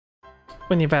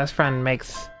when your best friend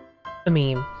makes a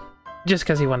meme just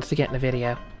because he wants to get in a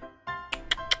video.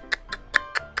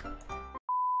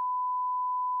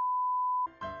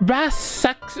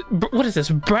 What is this?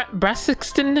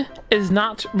 Brassixton is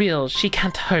not real. She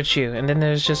can't hurt you. And then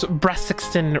there's just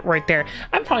Brassixton right there.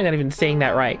 I'm probably not even saying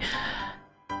that right.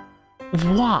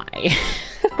 Why?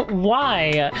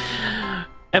 Why?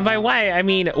 And by why, I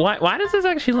mean, why does this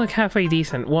actually look halfway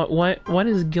decent? What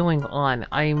is going on?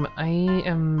 I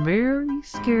am very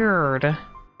scared.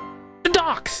 The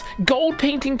docks! Gold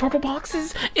painting purple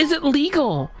boxes? Is it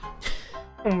legal?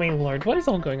 Oh my lord, what is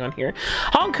all going on here?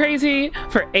 All crazy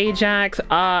for Ajax,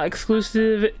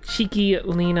 exclusive cheeky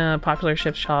Lena, popular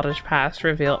ship's childish past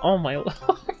reveal. Oh my lord.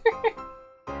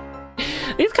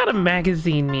 These kind of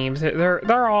magazine memes,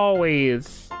 they're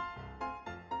always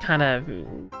kind of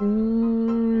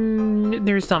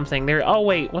there's something there. Oh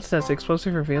wait, what's this?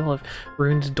 Explosive reveal of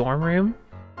Rune's dorm room?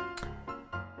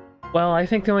 Well, I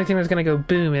think the only thing that's gonna go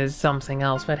boom is something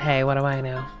else, but hey, what do I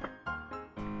know?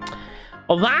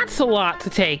 Well, that's a lot to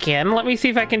take in. Let me see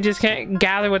if I can just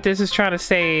gather what this is trying to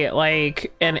say,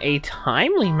 like, in a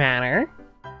timely manner.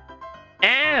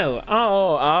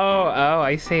 Oh,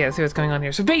 I see what's going on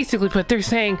here. So basically, but they're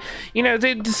saying, you know,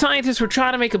 the scientists were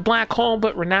trying to make a black hole,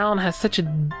 but Renown has such a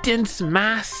dense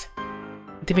mass.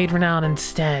 They made Renown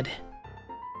instead.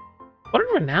 What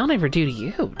did Renown ever do to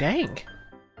you? Dang.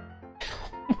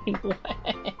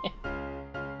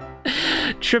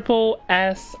 Triple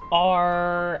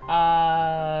SR,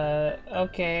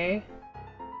 okay.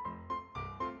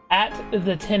 At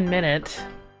the 10-minute.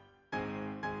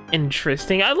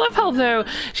 Interesting. I love how, though,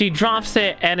 she drops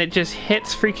it and it just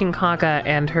hits freaking Kaka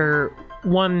and her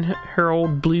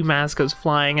old blue mask goes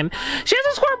flying and she has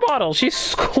a squirt bottle. She's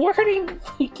squirting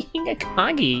freaking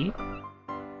Akagi.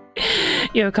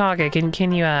 Yo, Kaka,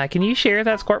 can you share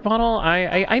that squirt bottle?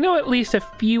 I know at least a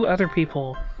few other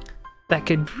people that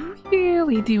could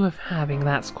really do with having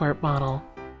that squirt bottle.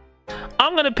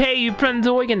 I'm gonna pay you, Prince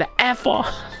Eugen, to F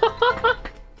off.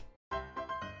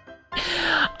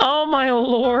 Oh my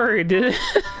lord.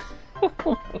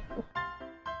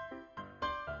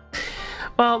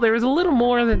 Well, there was a little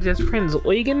more than just Prince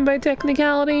Eugen by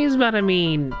technicalities, but I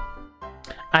mean,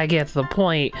 I get the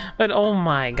point. But oh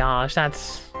my gosh,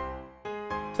 does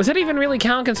that even really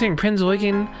count considering Prince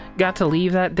Eugen got to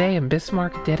leave that day and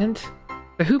Bismarck didn't?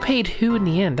 But who paid who in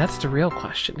the end? That's the real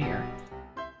question here.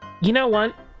 You know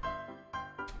what?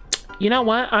 You know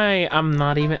what? I'm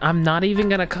not even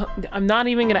gonna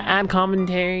add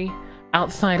commentary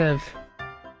outside of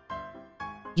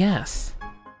yes.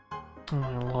 Oh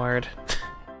my lord.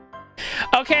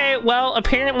 Okay, well,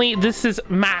 apparently this is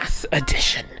mass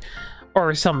edition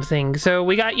or something. So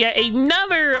we got yet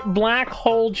another black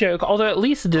hole joke, although at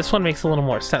least this one makes a little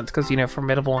more sense because, you know,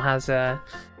 Formidable has a,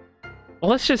 well,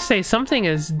 let's just say something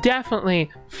is definitely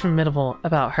formidable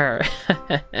about her.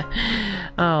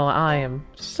 Oh, I am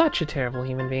such a terrible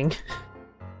human being.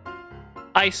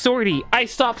 I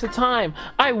stopped the time.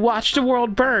 I watched the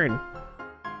world burn.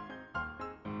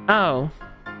 Oh.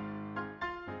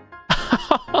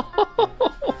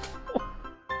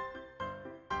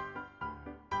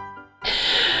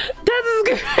 That's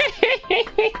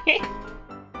great.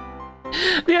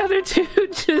 The other two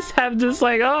just have this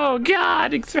like, oh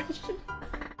god expression.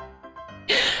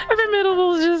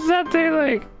 Formidable's just sat there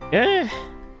like, eh.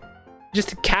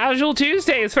 Just a casual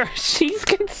Tuesday as far as she's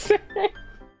concerned.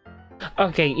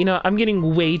 Okay, you know, I'm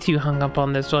getting way too hung up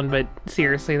on this one, but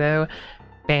seriously though,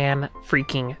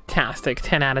 fan-freaking-tastic.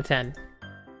 10 out of 10.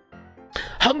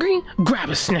 Hungry? Grab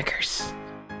a Snickers.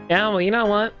 Yeah, well, you know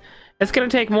what? It's gonna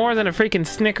take more than a freaking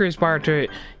Snickers bar to,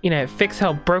 you know, fix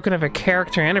how broken of a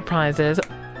character Enterprise is.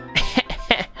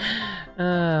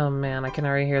 Oh man, I can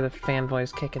already hear the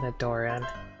fanboys kicking the door in.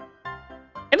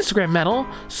 Instagram metal,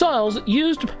 soils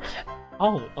used...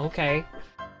 Oh, okay.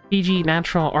 PG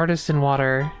natural artisan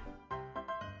water.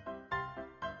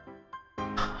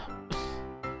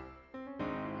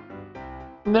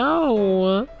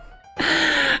 No.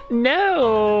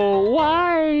 No,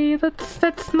 why?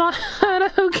 That's not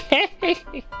okay.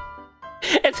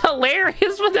 It's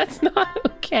hilarious, but that's not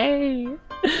okay.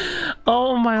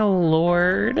 Oh my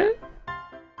lord.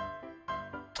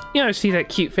 You know, see that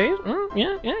cute face?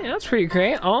 Yeah, that's pretty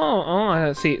great.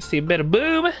 I see a bit of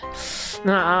boob.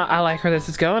 I like where this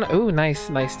is going. Oh, nice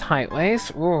tight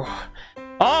waist. Ooh.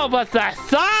 Oh, but the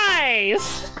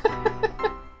thighs!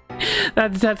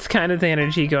 That's kind of the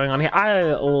energy going on here. I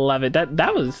love it.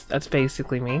 That's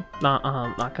basically me. Not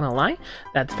gonna lie,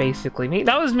 that's basically me.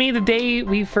 That was me the day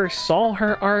we first saw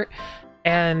her art,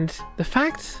 and the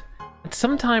fact that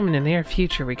sometime in the near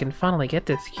future we can finally get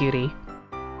this cutie.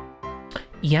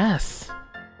 Yes.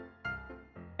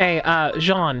 Hey,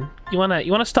 Jean, you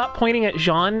wanna stop pointing at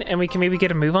Jean and we can maybe get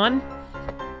a move on?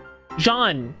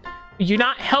 Jean, you're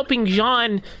not helping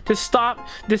Jean to stop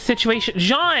this situation.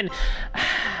 Jean!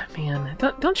 Man,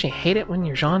 don't you hate it when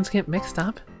your Jeans get mixed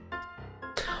up?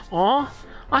 Aw,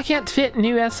 I can't fit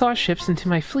new SR ships into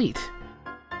my fleet.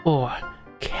 Or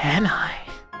can I?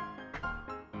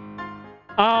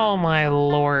 Oh my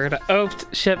lord.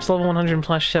 Oafed ships, level 100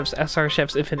 plus ships, SR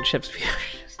ships, infant ships,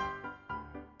 ships.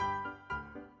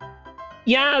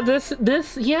 Yeah, this,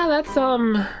 yeah, that's,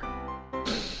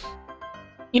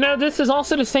 you know, this is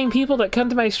also the same people that come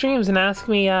to my streams and ask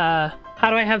me, how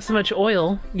do I have so much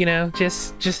oil? You know,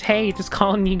 just hey, just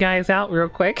calling you guys out real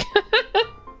quick.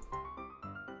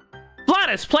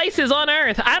 Flattest places on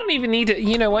Earth! I don't even need to,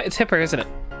 you know what, it's Hipper, isn't it?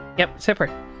 Yep, it's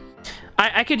Hipper.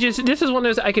 I could just, this is one of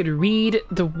those, I could read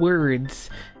the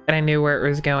words and I knew where it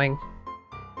was going.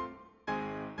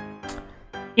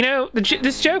 You know,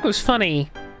 this joke was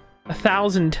funny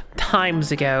 1,000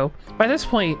 times ago. By this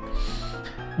point,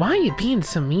 why are you being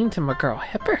so mean to my girl,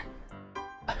 Hipper?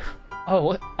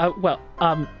 Oh,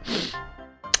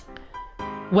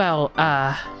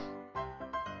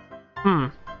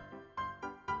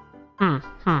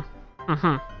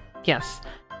 yes,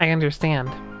 I understand.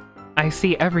 I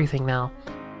see everything now.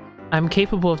 I'm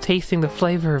capable of tasting the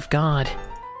flavor of God.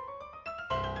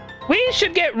 We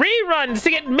should get reruns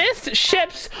to get missed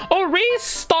ships or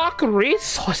restock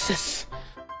resources.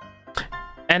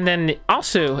 And then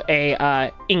also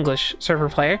a English server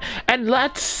player. And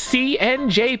let's see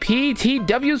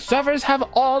NJPTW servers have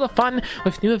all the fun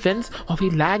with new events while we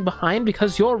lag behind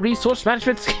because your resource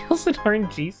management skills and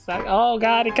RNG suck. Oh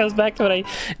god, it comes back to what I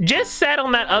just said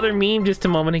on that other meme just a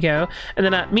moment ago. And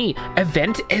then me,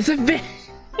 event is event.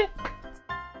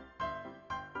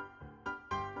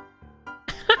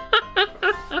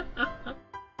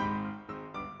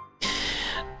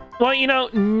 Well, you know,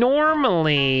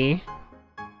 normally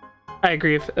I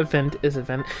agree if event is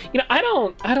event. You know, I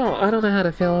don't know how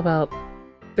to feel about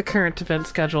the current event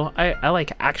schedule. I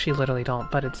like actually literally don't,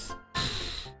 but it's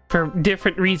for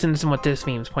different reasons than what this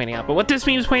meme's pointing out. But what this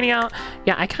meme's pointing out,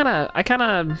 yeah, I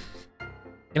kinda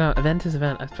you know, event is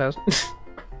event, I suppose.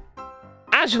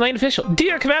 Azur Lane official,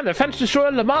 dear commander, French destroyer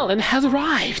Le Malin has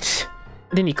arrived.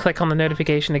 And then you click on the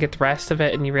notification to get the rest of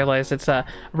it, and you realize it's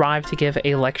arrived to give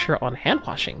a lecture on hand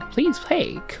washing. Please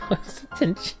pay close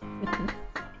attention.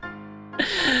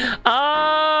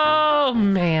 Oh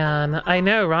man, I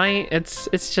know, right?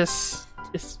 It's just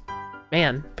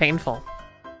man, painful.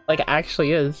 Like it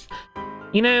actually is.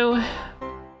 You know,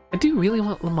 I do really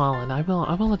want Le Malin. I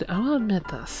will admit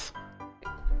this.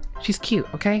 She's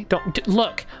cute, okay? Don't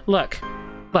look.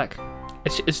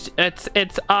 It's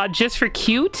just for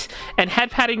cute and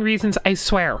head patting reasons, I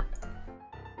swear.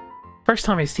 First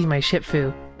time I see my ship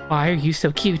foo. Why are you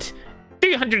so cute?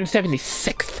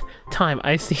 376th time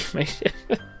I see my ship.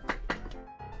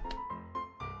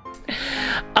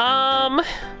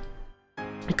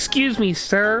 Excuse me,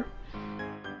 sir.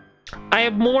 I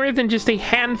have more than just a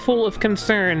handful of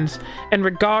concerns in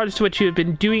regards to what you have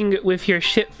been doing with your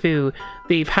ship foo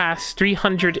the past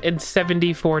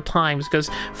 374 times. Because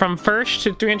from 1st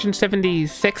to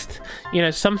 376th, you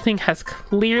know, something has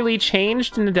clearly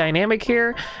changed in the dynamic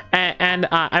here. And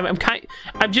I'm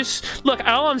just, look,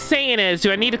 all I'm saying is,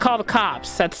 do I need to call the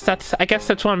cops? I guess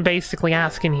that's what I'm basically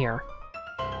asking here.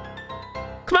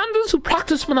 Commanders who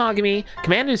practice monogamy,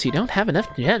 commanders who don't have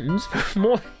enough gems for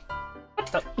more.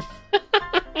 What the?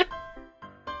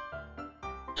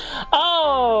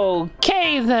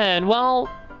 Okay then, well,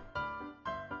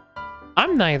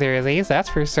 I'm neither of these, that's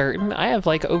for certain. I have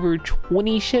like over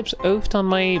 20 ships oafed on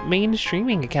my main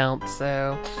streaming account,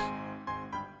 so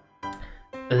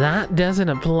that doesn't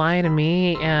apply to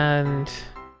me. And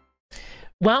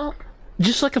well,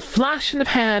 just like a flash in the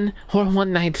pan or a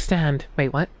one night stand. Wait,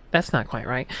 what? That's not quite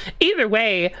right. Either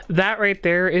way, that right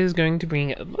there is going to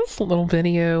bring this little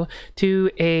video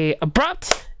to a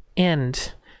abrupt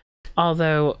end.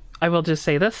 Although, I will just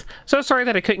say this. So sorry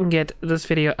that I couldn't get this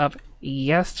video up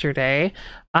yesterday.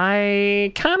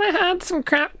 I kind of had some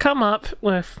crap come up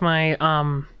with my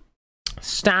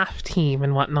staff team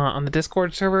and whatnot on the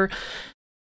Discord server.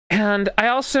 And I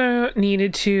also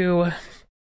needed to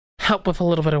help with a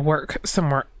little bit of work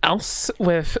somewhere else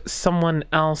with someone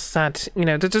else that, you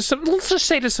know, let's just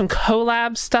say there's some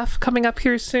collab stuff coming up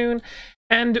here soon.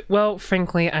 And, well,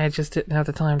 frankly, I just didn't have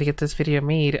the time to get this video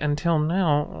made until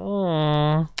now.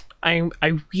 Oh, I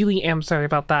really am sorry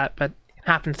about that, but it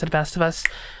happens to the best of us.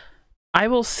 I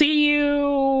will see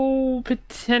you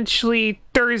potentially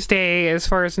Thursday as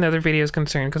far as another video is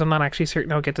concerned, because I'm not actually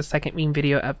certain I'll get the second meme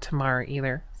video up tomorrow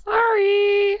either.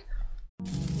 Sorry!